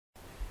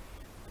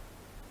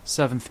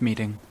Seventh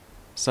Meeting,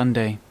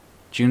 Sunday,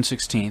 June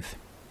 16th,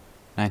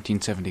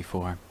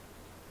 1974.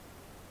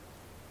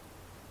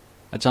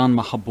 Ajaan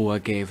Mahā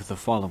Boowa gave the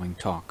following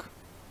talk.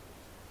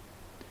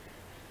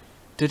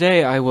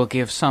 Today I will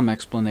give some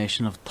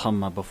explanation of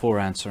Dhamma before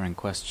answering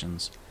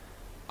questions.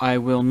 I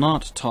will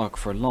not talk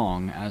for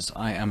long, as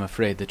I am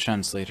afraid the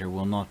translator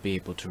will not be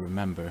able to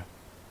remember.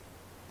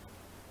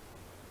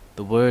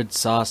 The word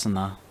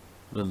sasana,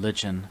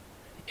 religion,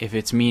 if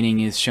its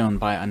meaning is shown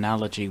by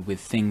analogy with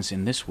things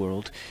in this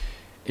world,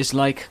 is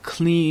like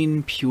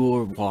clean,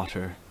 pure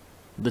water.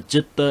 The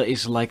citta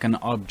is like an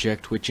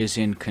object which is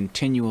in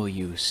continual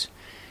use.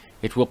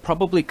 It will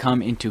probably come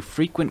into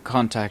frequent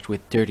contact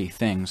with dirty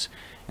things,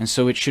 and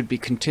so it should be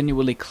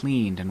continually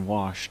cleaned and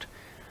washed.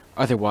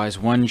 Otherwise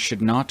one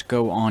should not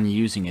go on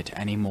using it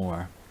any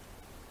more.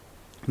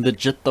 The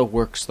citta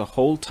works the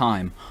whole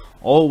time,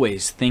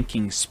 always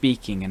thinking,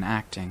 speaking, and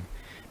acting.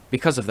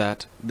 Because of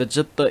that, the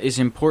citta is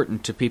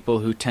important to people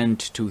who tend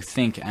to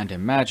think and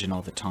imagine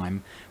all the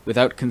time,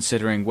 without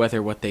considering whether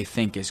what they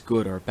think is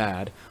good or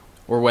bad,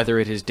 or whether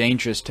it is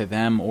dangerous to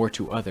them or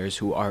to others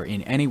who are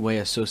in any way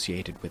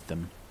associated with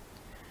them.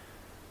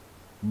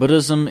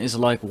 Buddhism is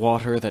like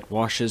water that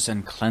washes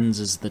and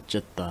cleanses the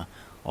citta,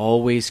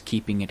 always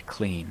keeping it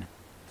clean.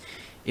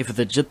 If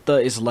the citta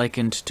is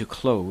likened to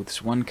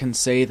clothes, one can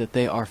say that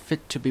they are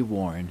fit to be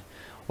worn,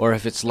 or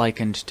if it's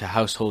likened to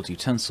household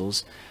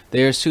utensils,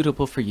 they are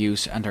suitable for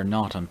use and are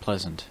not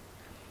unpleasant.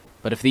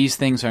 But if these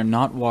things are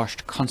not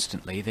washed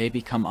constantly, they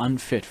become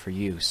unfit for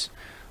use.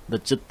 The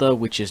citta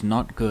which is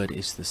not good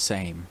is the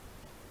same.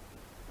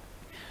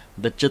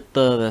 The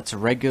citta that's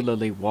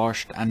regularly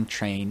washed and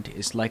trained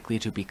is likely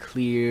to be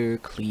clear,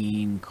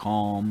 clean,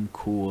 calm,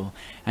 cool,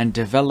 and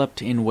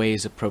developed in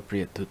ways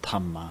appropriate to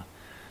Dhamma.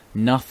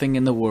 Nothing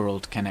in the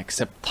world can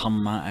accept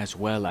Dhamma as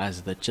well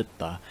as the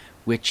citta,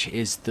 which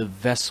is the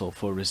vessel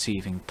for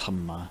receiving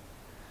Dhamma.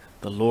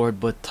 The Lord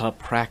Buddha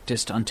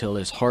practiced until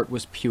his heart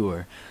was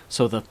pure,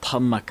 so the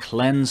Dhamma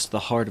cleansed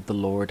the heart of the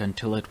Lord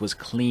until it was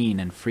clean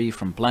and free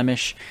from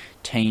blemish,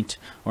 taint,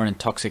 or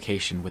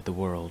intoxication with the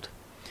world.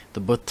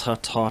 The Buddha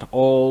taught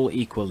all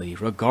equally,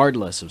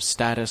 regardless of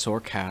status or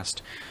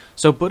caste,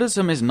 so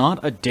Buddhism is not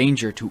a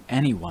danger to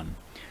anyone.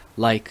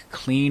 Like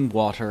clean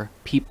water,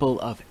 people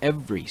of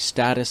every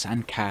status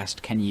and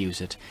caste can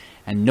use it,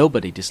 and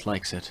nobody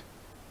dislikes it.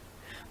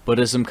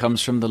 Buddhism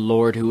comes from the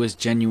Lord who is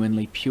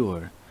genuinely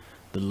pure.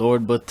 The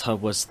Lord Buddha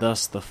was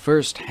thus the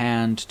first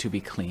hand to be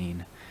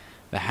clean.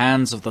 The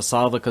hands of the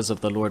savakas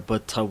of the Lord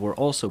Buddha were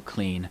also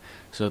clean,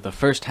 so the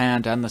first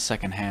hand and the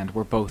second hand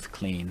were both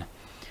clean.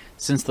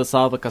 Since the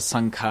Savaka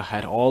Sangha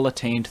had all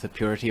attained the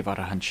purity of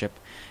arahantship,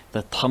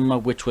 the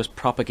Dhamma which was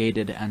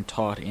propagated and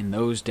taught in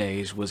those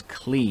days was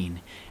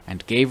clean,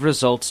 and gave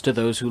results to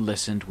those who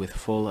listened with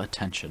full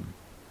attention.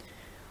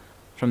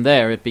 From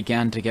there it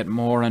began to get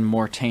more and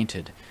more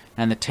tainted,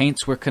 and the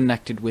taints were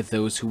connected with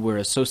those who were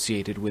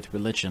associated with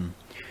religion.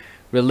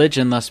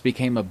 Religion thus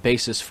became a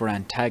basis for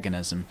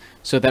antagonism,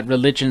 so that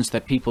religions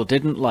that people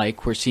didn't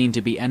like were seen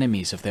to be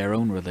enemies of their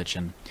own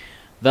religion.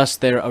 Thus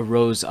there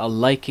arose a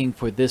liking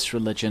for this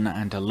religion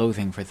and a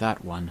loathing for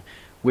that one,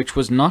 which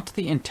was not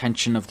the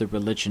intention of the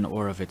religion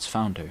or of its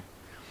founder.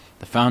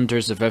 The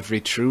founders of every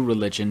true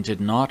religion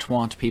did not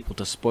want people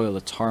to spoil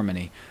its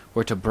harmony,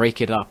 or to break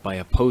it up by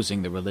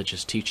opposing the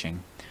religious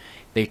teaching.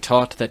 They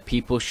taught that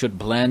people should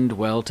blend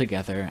well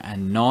together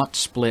and not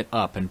split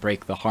up and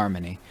break the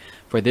harmony,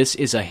 for this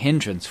is a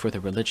hindrance for the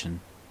religion.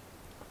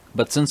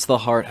 But since the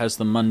heart has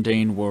the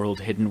mundane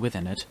world hidden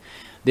within it,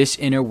 this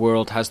inner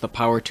world has the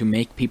power to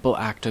make people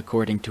act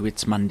according to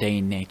its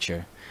mundane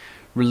nature.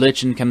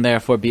 Religion can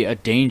therefore be a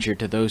danger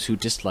to those who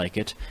dislike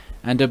it,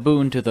 and a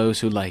boon to those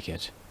who like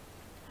it.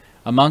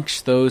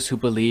 Amongst those who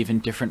believe in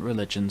different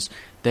religions,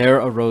 there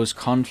arose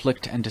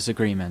conflict and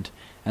disagreement,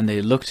 and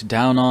they looked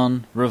down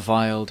on,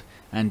 reviled,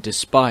 and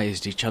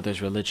despised each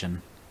other's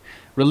religion.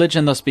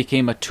 Religion thus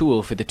became a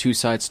tool for the two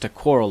sides to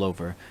quarrel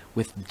over,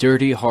 with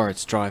dirty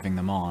hearts driving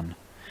them on.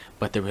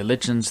 But the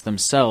religions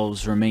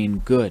themselves remain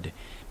good,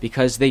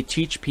 because they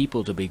teach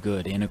people to be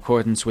good in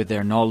accordance with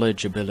their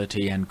knowledge,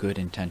 ability, and good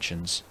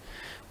intentions.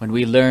 When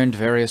we learned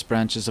various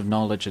branches of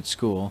knowledge at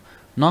school,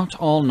 not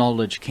all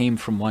knowledge came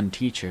from one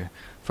teacher,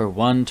 for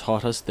one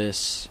taught us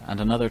this,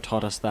 and another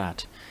taught us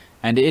that,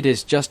 and it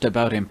is just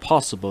about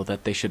impossible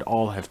that they should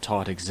all have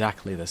taught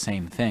exactly the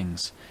same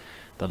things.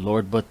 The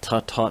Lord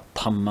Buddha taught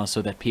Dhamma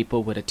so that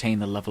people would attain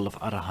the level of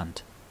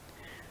arahant.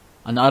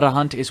 An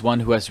arahant is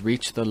one who has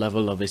reached the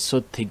level of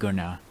visuddhi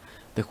guna,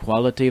 the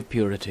quality of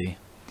purity.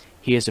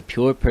 He is a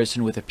pure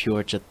person with a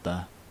pure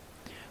citta.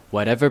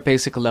 Whatever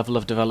basic level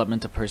of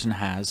development a person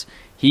has,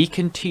 he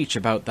can teach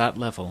about that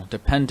level,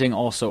 depending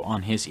also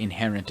on his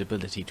inherent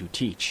ability to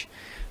teach.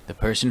 The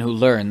person who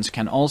learns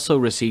can also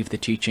receive the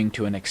teaching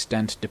to an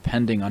extent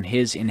depending on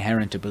his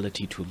inherent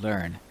ability to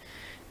learn.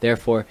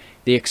 Therefore,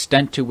 the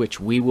extent to which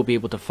we will be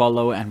able to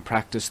follow and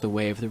practice the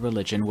way of the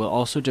religion will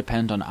also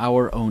depend on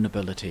our own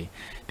ability,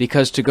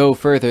 because to go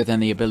further than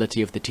the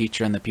ability of the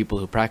teacher and the people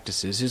who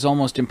practices is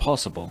almost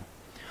impossible.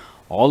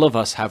 All of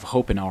us have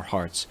hope in our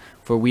hearts,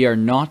 for we are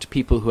not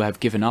people who have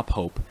given up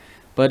hope,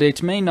 but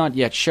it may not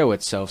yet show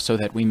itself so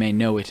that we may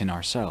know it in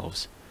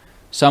ourselves.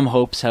 Some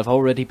hopes have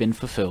already been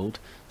fulfilled,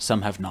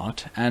 some have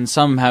not, and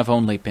some have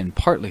only been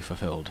partly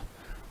fulfilled.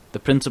 The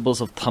principles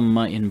of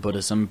Dhamma in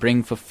Buddhism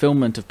bring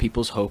fulfillment of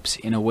people's hopes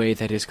in a way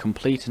that is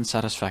complete and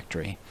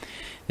satisfactory.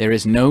 There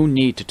is no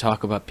need to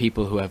talk about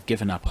people who have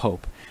given up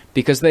hope,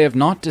 because they have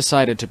not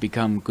decided to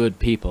become good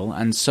people,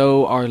 and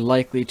so are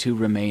likely to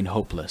remain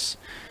hopeless.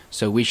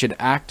 So we should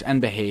act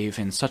and behave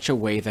in such a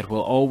way that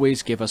will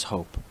always give us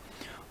hope.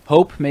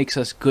 Hope makes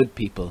us good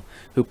people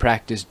who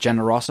practice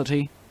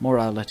generosity,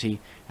 morality,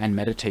 and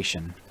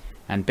meditation.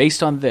 And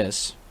based on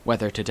this,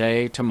 whether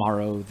today,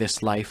 tomorrow,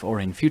 this life, or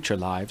in future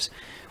lives,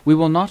 we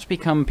will not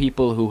become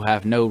people who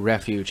have no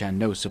refuge and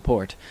no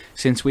support,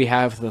 since we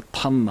have the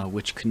Dhamma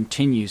which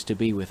continues to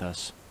be with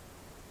us.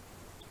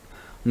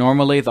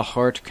 Normally the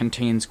heart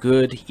contains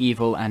good,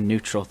 evil, and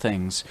neutral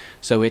things,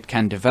 so it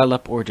can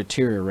develop or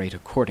deteriorate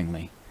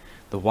accordingly.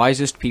 The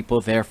wisest people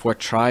therefore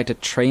try to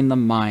train the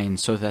mind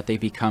so that they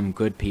become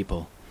good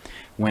people.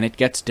 When it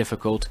gets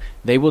difficult,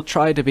 they will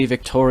try to be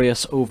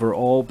victorious over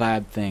all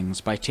bad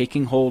things by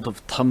taking hold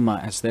of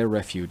Dhamma as their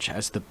refuge,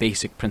 as the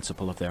basic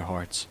principle of their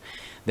hearts.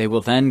 They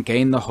will then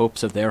gain the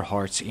hopes of their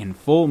hearts in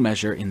full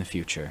measure in the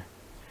future.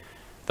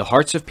 The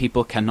hearts of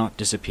people cannot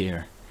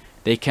disappear.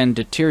 They can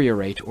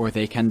deteriorate or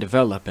they can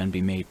develop and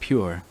be made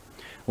pure.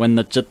 When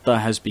the citta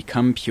has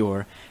become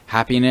pure,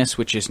 happiness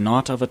which is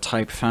not of a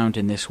type found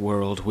in this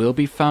world will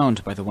be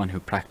found by the one who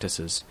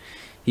practices.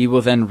 He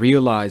will then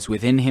realize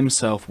within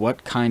himself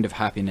what kind of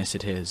happiness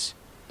it is.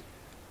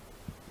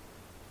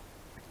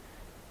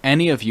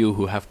 Any of you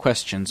who have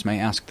questions may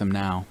ask them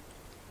now.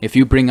 If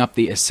you bring up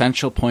the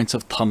essential points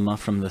of Dhamma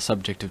from the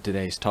subject of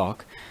today's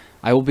talk,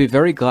 I will be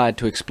very glad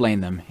to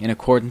explain them in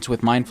accordance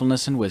with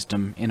mindfulness and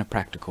wisdom in a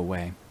practical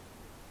way.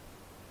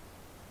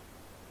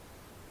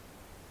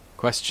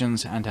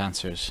 Questions and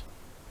answers.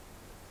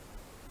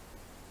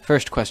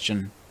 First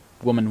question,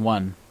 Woman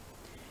 1.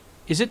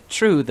 Is it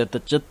true that the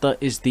citta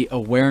is the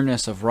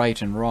awareness of right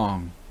and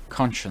wrong,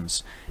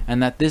 conscience,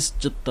 and that this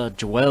citta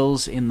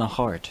dwells in the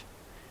heart?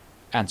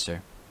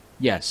 Answer.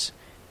 Yes,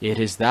 it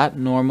is that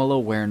normal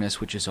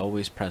awareness which is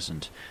always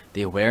present,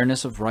 the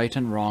awareness of right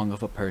and wrong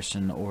of a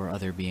person or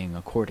other being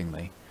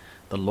accordingly.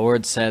 The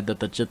Lord said that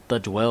the citta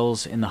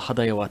dwells in the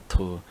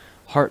Hadayawattu,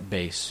 heart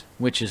base,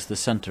 which is the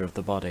center of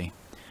the body.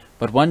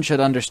 But one should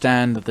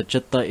understand that the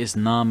citta is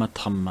nama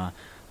dhamma,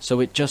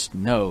 so it just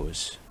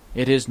knows.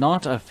 It is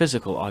not a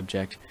physical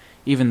object,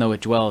 even though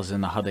it dwells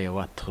in the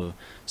Hadayawattu,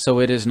 so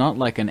it is not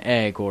like an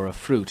egg or a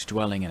fruit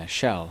dwelling in a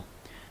shell.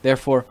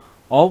 Therefore,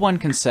 all one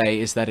can say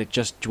is that it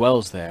just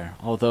dwells there,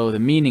 although the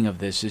meaning of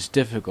this is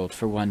difficult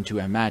for one to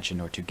imagine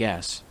or to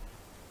guess.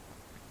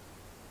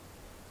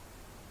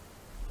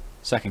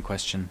 Second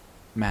question,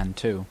 Man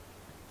 2.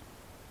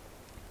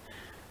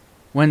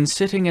 When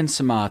sitting in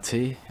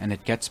samadhi and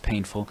it gets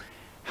painful,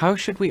 how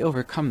should we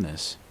overcome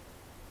this?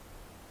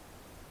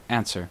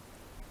 Answer.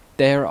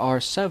 There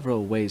are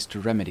several ways to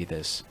remedy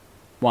this.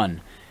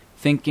 1.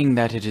 Thinking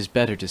that it is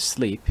better to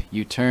sleep,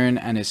 you turn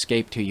and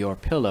escape to your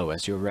pillow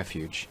as your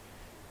refuge.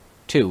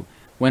 2.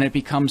 When it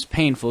becomes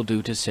painful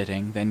due to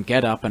sitting, then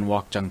get up and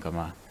walk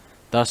jankama.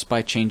 Thus,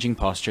 by changing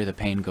posture, the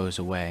pain goes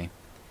away.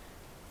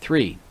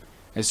 3.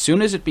 As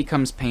soon as it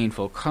becomes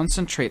painful,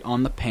 concentrate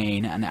on the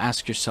pain and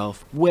ask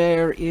yourself,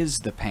 where is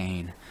the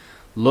pain?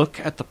 Look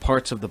at the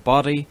parts of the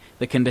body,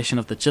 the condition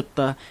of the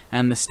citta,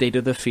 and the state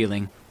of the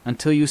feeling,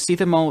 until you see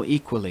them all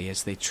equally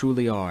as they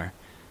truly are.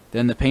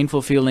 Then the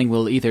painful feeling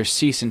will either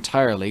cease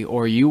entirely,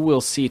 or you will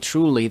see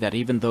truly that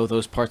even though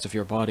those parts of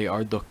your body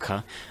are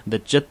dukkha,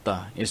 the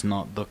citta is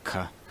not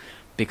dukkha.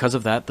 Because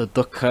of that, the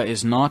dukkha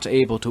is not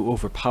able to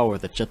overpower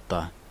the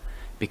citta.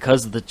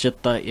 Because the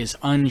citta is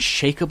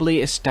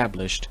unshakably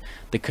established,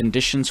 the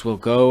conditions will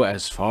go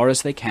as far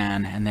as they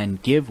can and then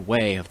give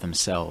way of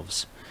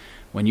themselves.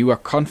 When you are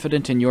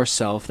confident in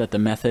yourself that the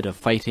method of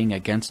fighting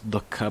against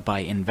dukkha by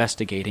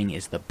investigating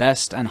is the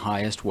best and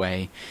highest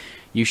way,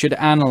 you should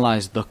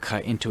analyze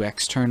dukkha into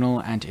external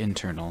and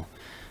internal.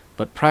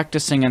 But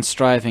practicing and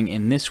striving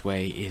in this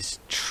way is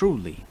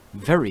truly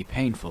very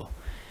painful,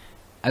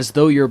 as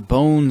though your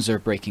bones are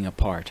breaking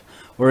apart,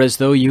 or as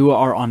though you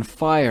are on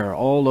fire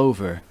all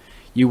over.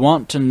 You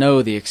want to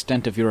know the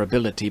extent of your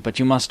ability, but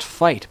you must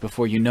fight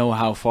before you know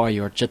how far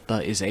your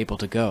citta is able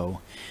to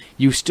go.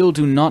 You still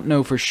do not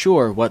know for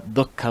sure what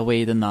dukkha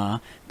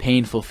vedana,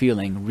 painful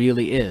feeling,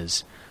 really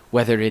is,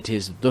 whether it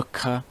is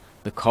dukkha,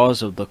 the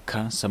cause of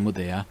dukkha,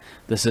 samudaya,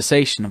 the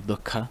cessation of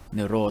dukkha,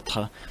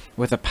 nirodha,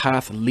 or the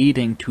path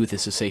leading to the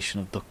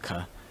cessation of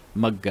dukkha,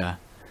 magga.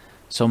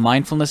 So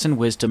mindfulness and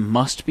wisdom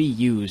must be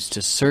used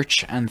to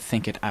search and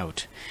think it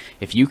out.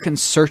 If you can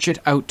search it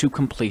out to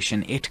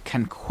completion, it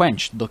can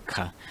quench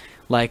dukkha,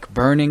 like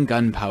burning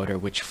gunpowder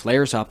which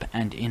flares up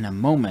and in a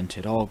moment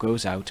it all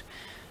goes out,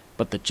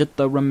 but the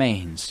citta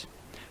remains.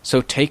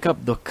 So take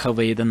up dukkha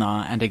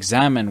vedana and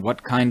examine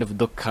what kind of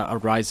dukkha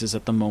arises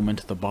at the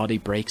moment the body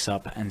breaks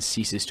up and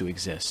ceases to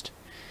exist.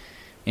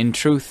 In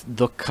truth,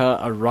 dukkha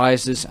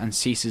arises and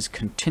ceases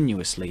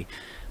continuously,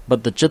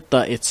 but the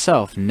citta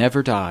itself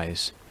never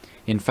dies.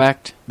 In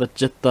fact, the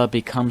citta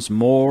becomes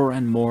more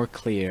and more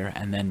clear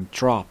and then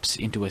drops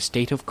into a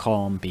state of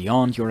calm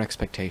beyond your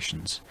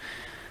expectations.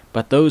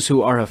 But those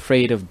who are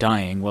afraid of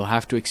dying will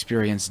have to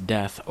experience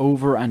death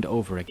over and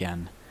over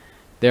again.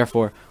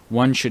 Therefore,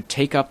 one should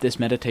take up this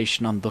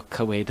meditation on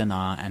dukkha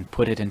vedana and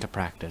put it into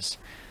practice.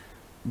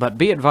 But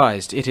be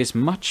advised, it is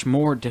much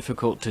more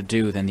difficult to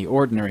do than the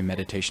ordinary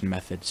meditation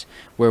methods,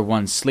 where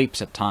one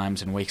sleeps at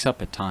times and wakes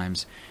up at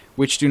times,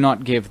 which do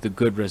not give the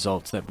good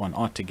results that one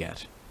ought to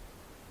get.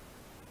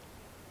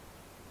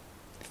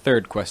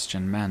 Third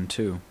question, man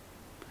 2.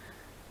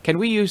 Can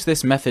we use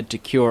this method to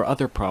cure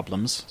other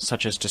problems,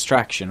 such as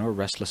distraction or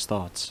restless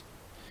thoughts?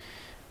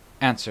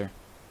 Answer.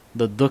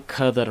 The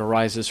dukkha that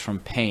arises from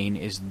pain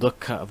is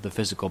dukkha of the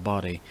physical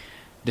body.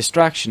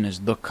 Distraction is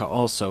dukkha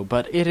also,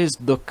 but it is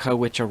dukkha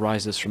which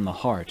arises from the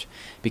heart,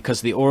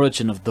 because the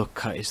origin of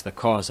dukkha is the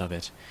cause of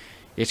it.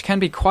 It can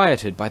be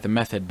quieted by the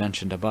method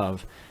mentioned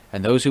above,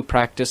 and those who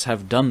practice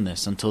have done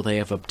this until they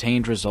have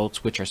obtained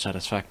results which are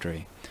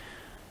satisfactory.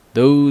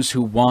 Those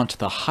who want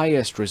the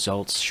highest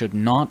results should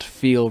not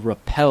feel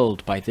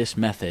repelled by this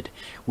method,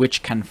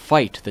 which can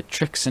fight the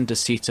tricks and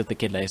deceits of the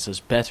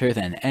kilesas better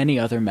than any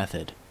other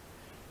method.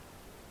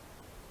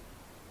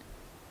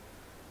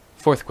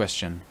 Fourth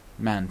question,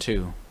 man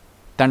 2.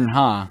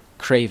 Tanha,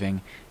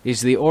 craving,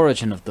 is the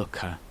origin of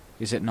dukkha,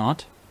 is it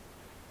not?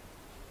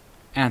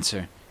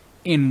 Answer.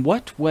 In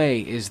what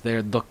way is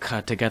there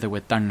dukkha together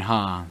with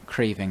tanha,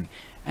 craving,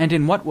 and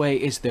in what way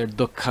is there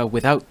dukkha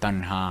without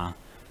tanha?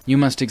 You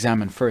must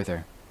examine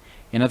further.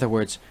 In other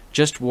words,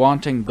 just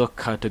wanting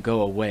dukkha to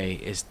go away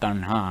is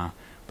tanha,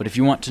 but if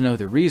you want to know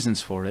the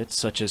reasons for it,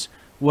 such as,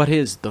 what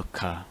is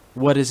dukkha?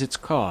 What is its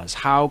cause?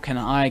 How can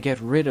I get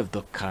rid of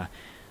dukkha?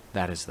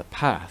 That is the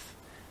path.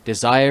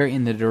 Desire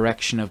in the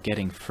direction of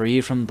getting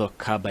free from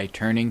dukkha by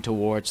turning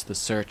towards the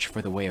search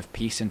for the way of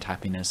peace and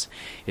happiness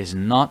is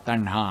not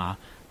tanha,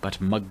 but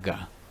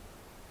magga.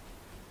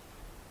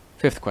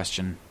 Fifth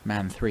question,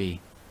 man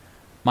 3.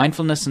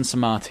 Mindfulness and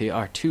samadhi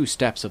are 2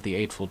 steps of the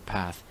Eightfold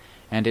Path,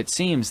 and it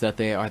seems that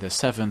they are the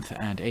 7th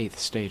and 8th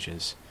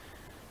stages.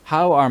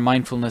 How are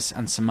mindfulness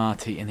and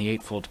samadhi in the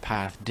Eightfold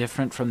Path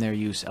different from their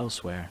use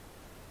elsewhere?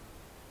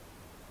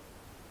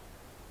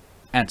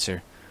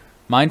 Answer.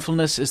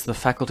 Mindfulness is the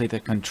faculty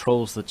that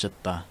controls the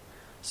citta.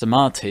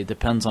 Samadhi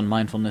depends on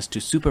mindfulness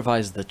to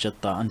supervise the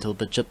citta until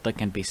the citta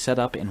can be set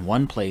up in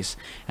one place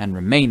and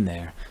remain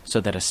there, so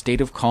that a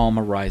state of calm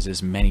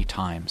arises many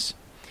times.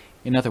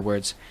 In other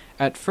words,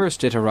 at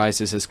first it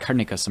arises as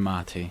karnika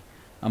samadhi,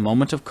 a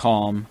moment of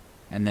calm,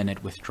 and then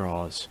it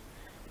withdraws.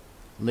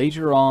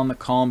 Later on the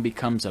calm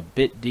becomes a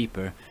bit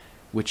deeper,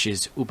 which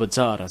is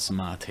upajjhara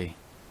samadhi.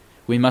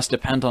 We must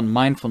depend on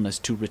mindfulness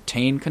to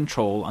retain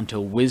control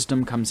until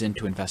wisdom comes in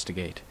to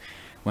investigate.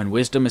 When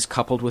wisdom is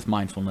coupled with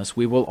mindfulness,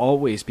 we will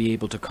always be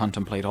able to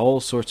contemplate all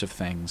sorts of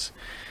things.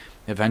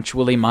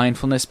 Eventually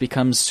mindfulness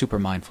becomes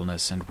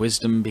super-mindfulness, and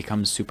wisdom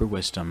becomes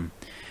super-wisdom.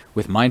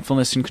 With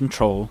mindfulness in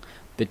control,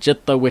 the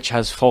citta which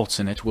has faults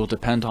in it will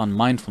depend on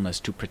mindfulness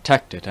to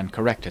protect it and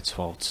correct its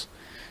faults.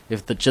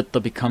 If the citta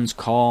becomes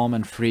calm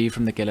and free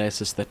from the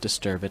kilesas that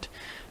disturb it,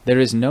 there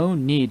is no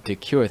need to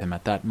cure them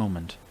at that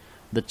moment.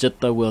 The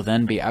citta will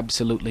then be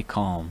absolutely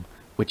calm,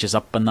 which is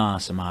appana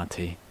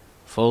samadhi,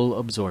 full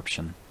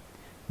absorption.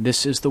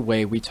 This is the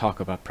way we talk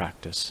about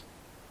practice.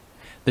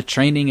 The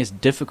training is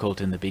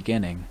difficult in the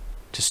beginning.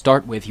 To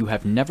start with, you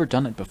have never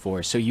done it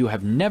before, so you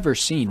have never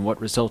seen what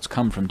results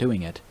come from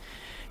doing it.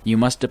 You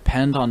must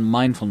depend on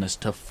mindfulness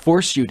to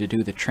force you to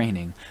do the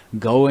training,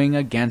 going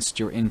against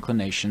your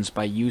inclinations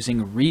by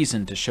using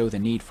reason to show the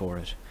need for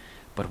it.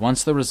 But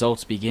once the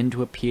results begin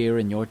to appear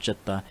in your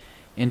citta,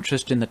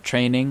 interest in the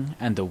training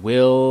and the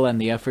will and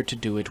the effort to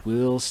do it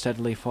will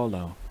steadily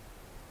follow.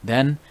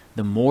 Then,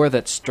 the more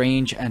that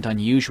strange and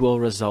unusual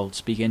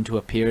results begin to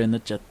appear in the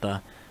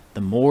citta,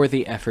 the more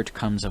the effort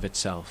comes of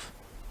itself.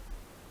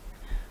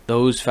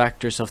 Those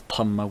factors of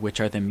Dhamma which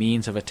are the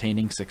means of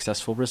attaining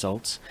successful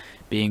results,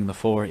 being the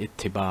 4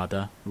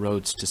 ittibada,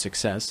 roads to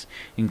success,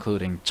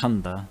 including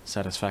chanda,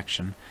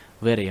 satisfaction,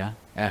 virya,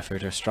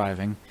 effort or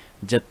striving,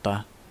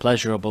 citta,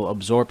 pleasurable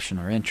absorption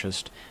or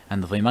interest,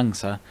 and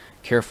vimamsa,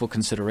 careful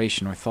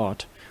consideration or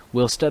thought,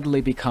 will steadily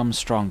become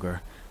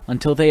stronger,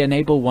 until they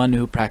enable one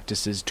who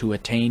practices to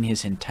attain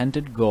his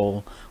intended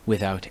goal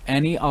without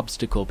any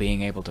obstacle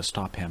being able to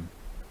stop him.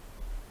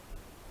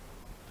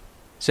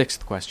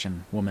 Sixth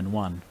question, woman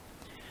 1.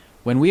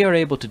 When we are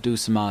able to do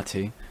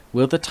samadhi,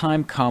 will the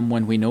time come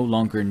when we no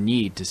longer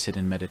need to sit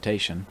in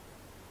meditation?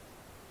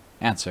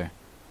 Answer.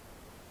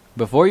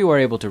 Before you are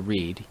able to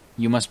read,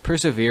 you must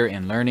persevere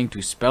in learning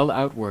to spell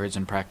out words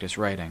and practice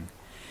writing.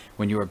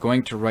 When you are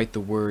going to write the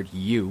word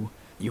you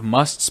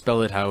must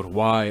spell it out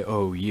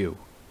Y-O-U.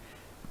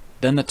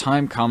 Then the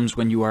time comes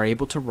when you are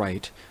able to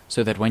write,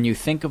 so that when you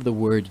think of the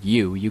word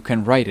you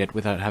can write it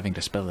without having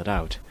to spell it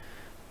out.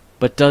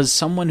 But does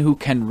someone who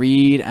can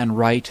read and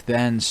write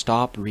then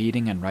stop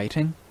reading and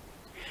writing?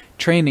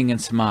 Training in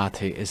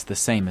samadhi is the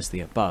same as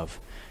the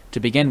above. To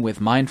begin with,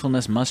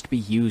 mindfulness must be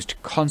used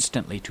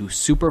constantly to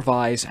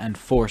supervise and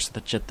force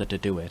the citta to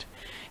do it.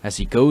 As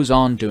he goes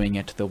on doing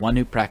it, the one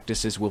who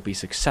practices will be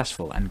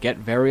successful and get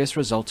various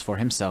results for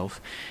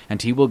himself,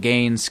 and he will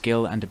gain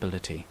skill and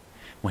ability.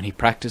 When he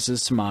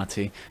practices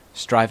samadhi,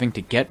 striving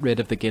to get rid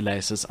of the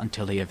kilesas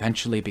until he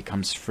eventually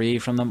becomes free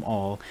from them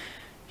all,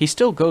 he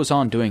still goes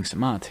on doing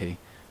samadhi,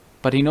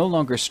 but he no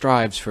longer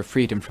strives for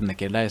freedom from the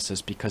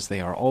kilesas because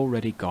they are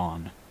already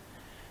gone.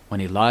 When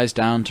he lies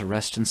down to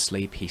rest and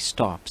sleep, he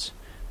stops,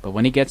 but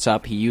when he gets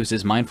up, he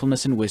uses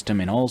mindfulness and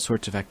wisdom in all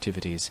sorts of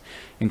activities,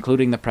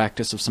 including the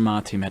practice of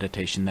samadhi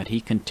meditation that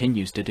he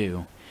continues to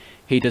do.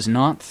 He does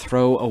not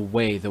throw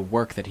away the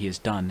work that he has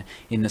done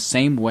in the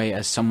same way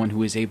as someone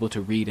who is able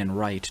to read and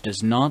write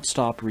does not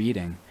stop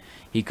reading.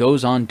 He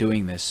goes on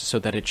doing this so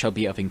that it shall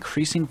be of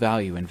increasing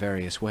value in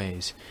various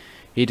ways.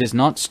 He does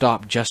not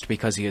stop just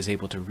because he is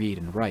able to read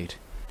and write.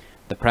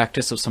 The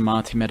practice of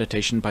samadhi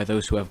meditation by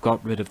those who have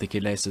got rid of the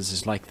kilesas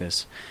is like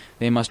this.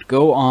 They must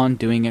go on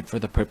doing it for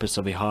the purpose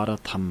of vihara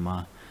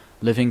dhamma,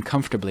 living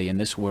comfortably in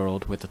this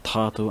world with the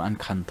dhatu and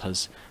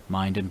khanthas,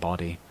 mind and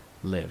body,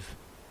 live.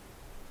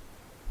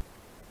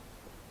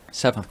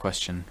 7th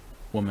question,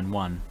 Woman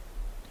 1.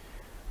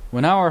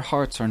 When our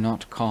hearts are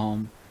not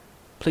calm,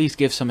 please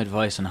give some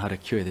advice on how to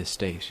cure this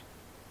state.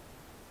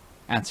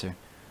 Answer.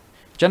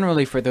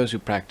 Generally, for those who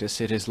practice,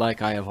 it is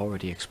like I have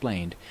already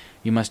explained.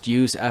 You must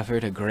use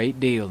effort a great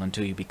deal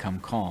until you become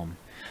calm.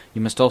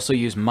 You must also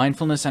use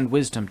mindfulness and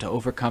wisdom to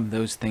overcome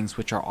those things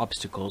which are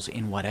obstacles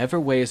in whatever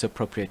way is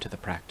appropriate to the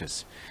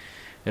practice.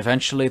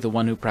 Eventually, the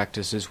one who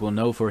practices will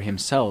know for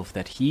himself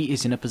that he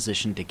is in a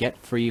position to get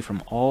free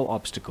from all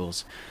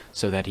obstacles,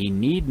 so that he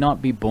need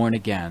not be born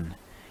again.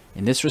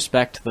 In this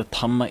respect, the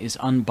Dhamma is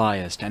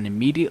unbiased and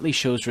immediately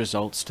shows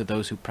results to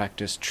those who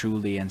practice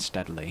truly and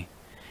steadily.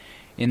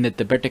 In the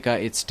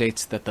Tipitaka, it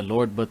states that the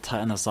Lord Buddha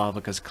and the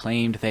Savakas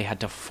claimed they had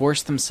to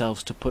force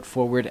themselves to put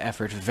forward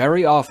effort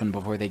very often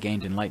before they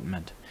gained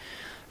enlightenment.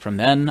 From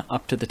then,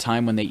 up to the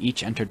time when they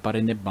each entered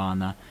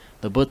Parinibbana,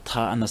 the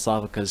Buddha and the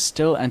Savakas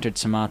still entered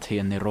Samadhi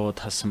and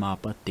Nirodha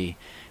Samapatti,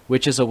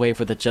 which is a way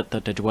for the citta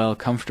to dwell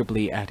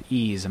comfortably at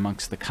ease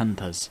amongst the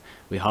khanthas,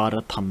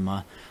 vihara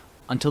dhamma,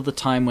 until the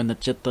time when the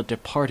citta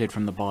departed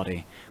from the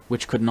body,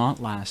 which could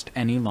not last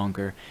any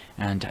longer,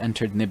 and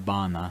entered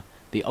Nibbana,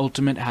 the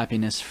ultimate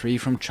happiness free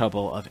from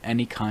trouble of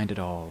any kind at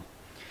all.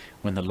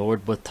 When the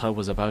Lord Buddha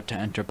was about to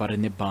enter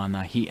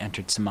Parinibbana, he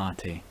entered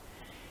Samadhi.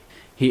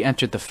 He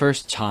entered the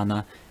first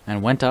jhana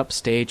and went up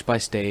stage by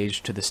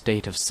stage to the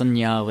state of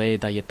Sanya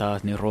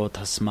Vedayata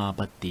Nirodha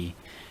Samapatti,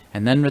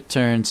 and then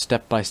returned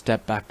step by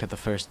step back to the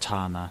first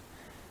jhana.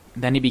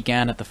 Then he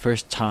began at the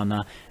first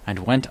jhana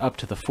and went up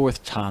to the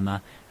 4th jhana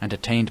and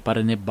attained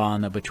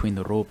Parinibbana between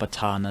the Rupa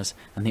jhanas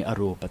and the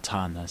Arupa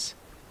jhanas.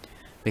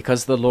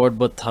 Because the Lord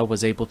Buddha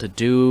was able to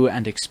do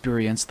and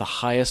experience the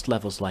highest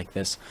levels like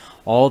this,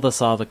 all the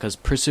Savakas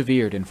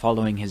persevered in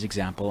following his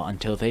example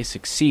until they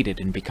succeeded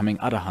in becoming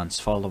arahants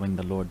following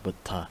the Lord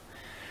Buddha.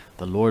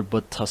 The Lord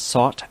Buddha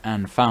sought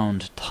and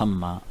found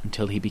Dhamma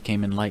until he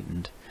became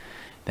enlightened.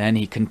 Then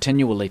he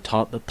continually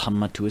taught the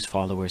Dhamma to his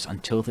followers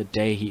until the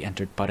day he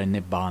entered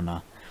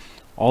Parinibbana.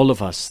 All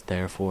of us,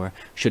 therefore,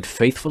 should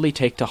faithfully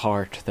take to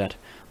heart that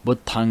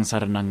Buddhaṃ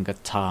saranang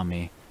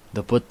gacchāmi,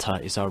 the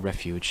Buddha is our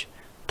refuge.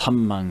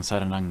 Dhammang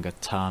saranang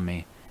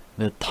gacchāmi,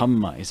 the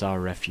Dhamma is our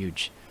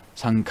refuge.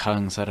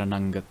 Sanghang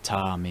saranang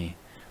gacchāmi,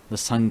 the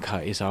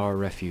Sangha is our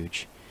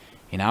refuge.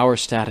 In our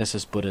status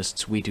as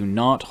Buddhists, we do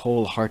not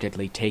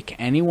wholeheartedly take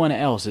anyone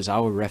else as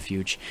our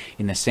refuge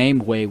in the same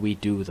way we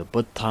do the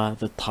Buddha,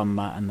 the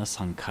Dhamma, and the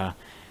Sangha,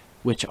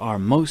 which are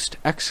most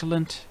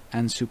excellent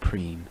and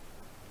supreme.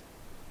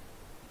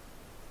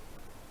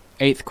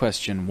 8th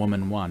question,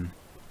 Woman 1.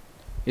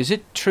 Is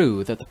it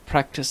true that the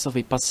practice of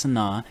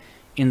vipassana,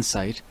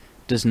 insight,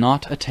 does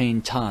not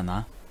attain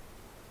jhana?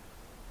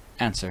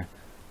 Answer.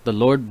 The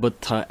Lord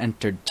Buddha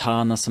entered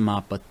jhana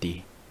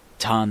samapatti,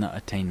 jhana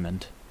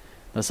attainment.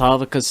 The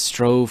Savakas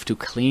strove to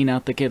clean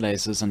out the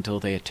kilesas until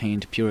they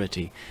attained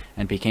purity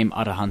and became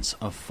arahants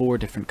of 4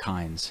 different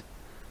kinds.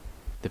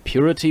 The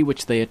purity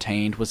which they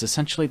attained was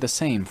essentially the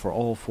same for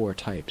all 4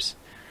 types.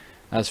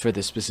 As for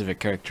the specific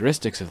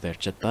characteristics of their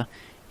citta,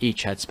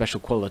 each had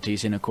special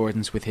qualities in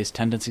accordance with his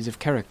tendencies of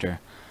character,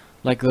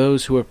 like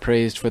those who were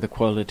praised for the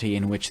quality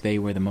in which they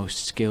were the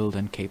most skilled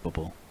and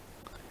capable.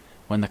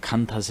 When the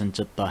khanthas and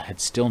citta had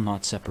still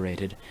not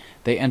separated,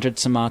 they entered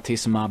samadhi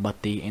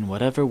samabhati in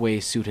whatever way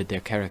suited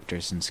their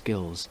characters and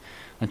skills,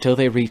 until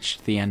they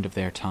reached the end of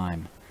their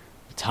time.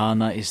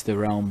 Jhana is the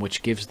realm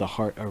which gives the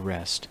heart a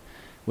rest,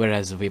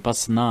 whereas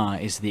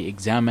vipassana is the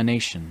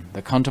examination,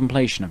 the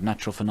contemplation of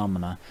natural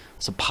phenomena,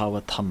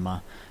 sabhava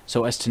dhamma,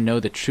 so as to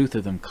know the truth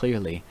of them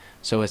clearly,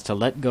 so as to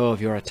let go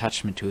of your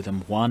attachment to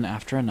them one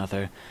after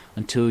another,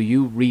 until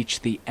you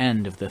reach the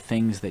end of the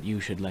things that you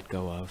should let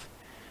go of.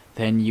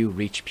 Then you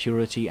reach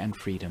purity and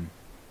freedom.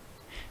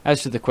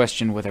 As to the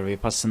question whether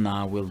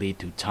vipassana will lead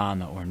to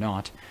jhana or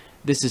not,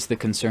 this is the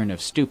concern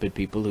of stupid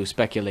people who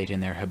speculate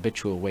in their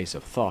habitual ways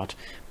of thought,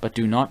 but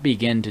do not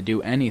begin to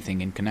do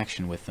anything in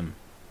connection with them.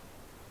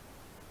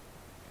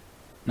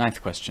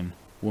 Ninth question,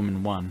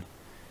 woman 1.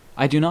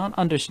 I do not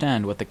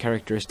understand what the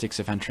characteristics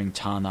of entering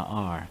Dhamma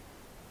are.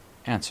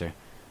 Answer.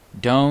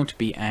 Don't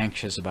be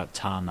anxious about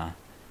Dhamma.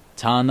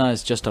 Dhamma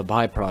is just a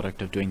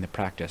byproduct of doing the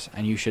practice,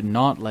 and you should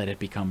not let it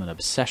become an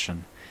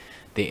obsession.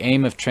 The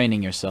aim of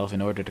training yourself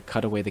in order to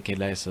cut away the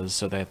kilesas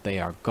so that they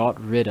are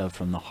got rid of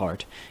from the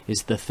heart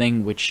is the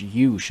thing which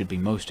you should be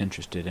most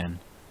interested in.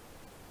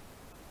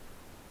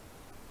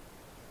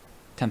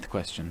 10th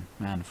question,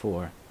 man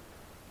 4.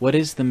 What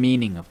is the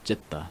meaning of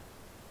citta?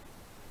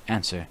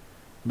 Answer.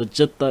 The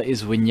citta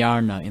is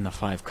vinyarna in the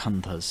 5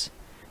 khandhas.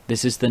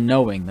 This is the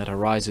knowing that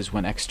arises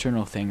when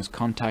external things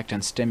contact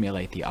and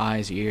stimulate the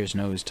eyes, ears,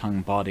 nose,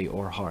 tongue, body,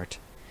 or heart.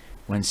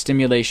 When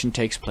stimulation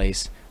takes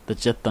place, the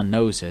citta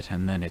knows it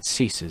and then it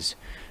ceases,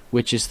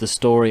 which is the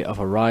story of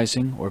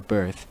arising or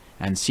birth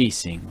and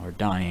ceasing or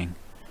dying.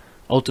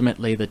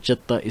 Ultimately, the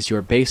citta is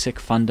your basic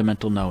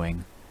fundamental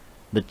knowing.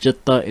 The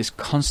citta is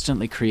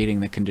constantly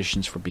creating the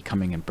conditions for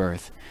becoming in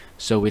birth,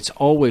 so it's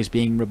always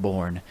being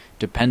reborn,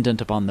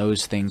 dependent upon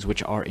those things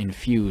which are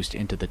infused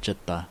into the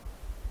citta.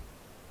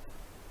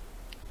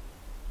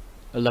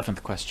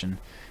 11th question,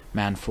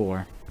 man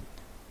 4.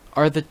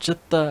 Are the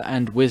citta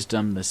and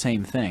wisdom the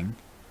same thing?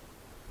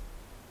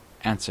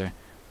 Answer.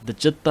 The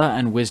citta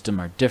and wisdom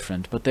are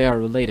different, but they are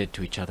related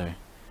to each other.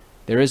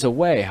 There is a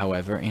way,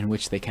 however, in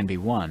which they can be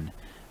one,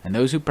 and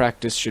those who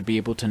practice should be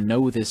able to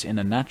know this in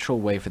a natural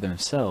way for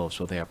themselves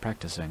while they are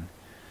practicing.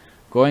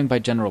 Going by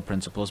general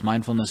principles,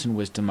 mindfulness and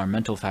wisdom are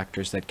mental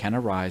factors that can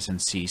arise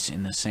and cease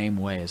in the same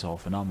way as all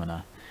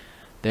phenomena.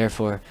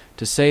 Therefore,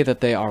 to say that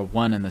they are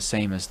one and the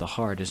same as the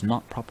heart is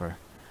not proper.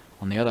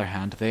 On the other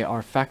hand, they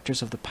are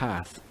factors of the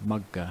path,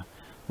 magga,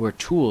 who are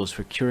tools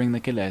for curing the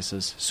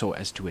kilesas so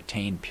as to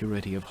attain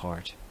purity of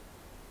heart.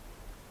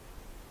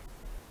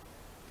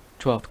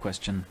 12th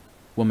question,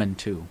 woman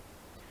 2.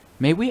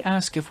 May we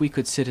ask if we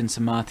could sit in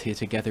samadhi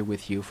together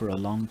with you for a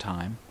long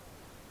time?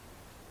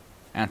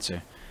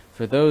 Answer.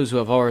 For those who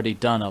have already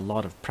done a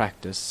lot of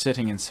practice,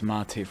 sitting in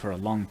samadhi for a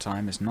long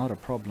time is not a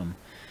problem.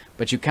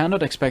 But you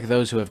cannot expect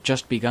those who have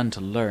just begun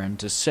to learn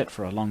to sit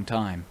for a long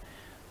time.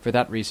 For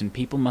that reason,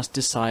 people must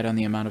decide on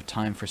the amount of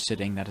time for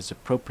sitting that is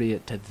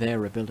appropriate to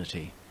their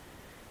ability.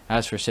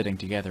 As for sitting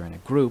together in a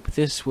group,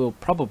 this will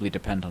probably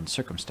depend on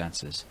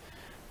circumstances.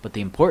 But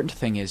the important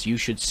thing is you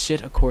should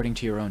sit according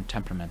to your own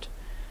temperament.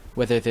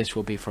 Whether this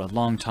will be for a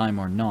long time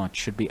or not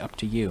should be up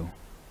to you.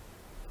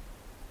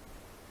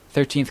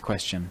 13th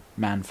question,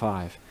 man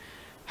 5.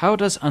 How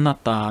does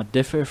anatta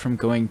differ from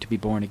going to be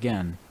born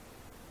again?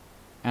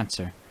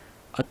 Answer.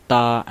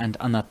 Atta and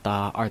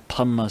anatta are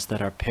dhammas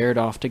that are paired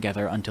off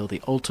together until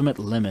the ultimate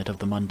limit of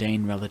the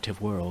mundane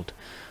relative world,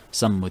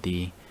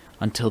 sammudhi,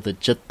 until the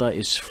citta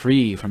is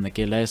free from the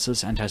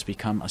kilesas and has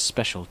become a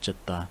special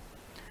citta.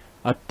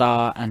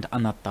 Atta and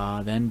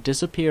anatta then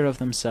disappear of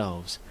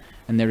themselves,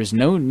 and there is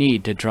no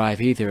need to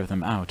drive either of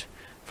them out,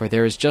 for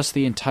there is just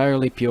the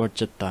entirely pure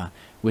citta,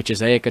 which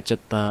is eka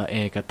citta,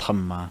 eka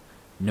dhamma,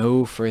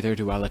 no further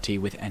duality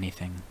with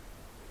anything.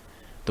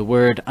 The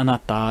word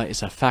anatta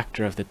is a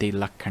factor of the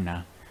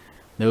tilakkhana.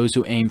 Those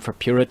who aim for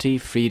purity,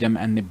 freedom,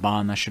 and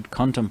nibbana should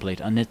contemplate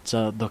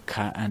anicca,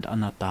 dukkha, and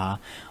anatta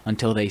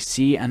until they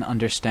see and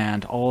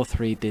understand all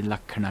 3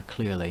 tilakkhana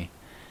clearly.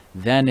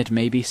 Then it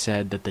may be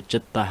said that the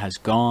citta has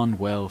gone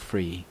well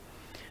free.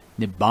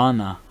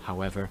 Nibbana,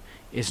 however,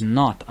 is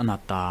not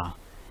anatta.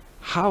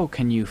 How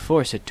can you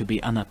force it to be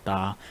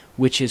anatta,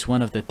 which is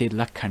one of the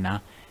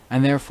tilakkhana,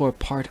 and therefore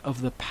part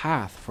of the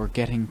path for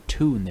getting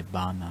to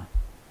nibbana?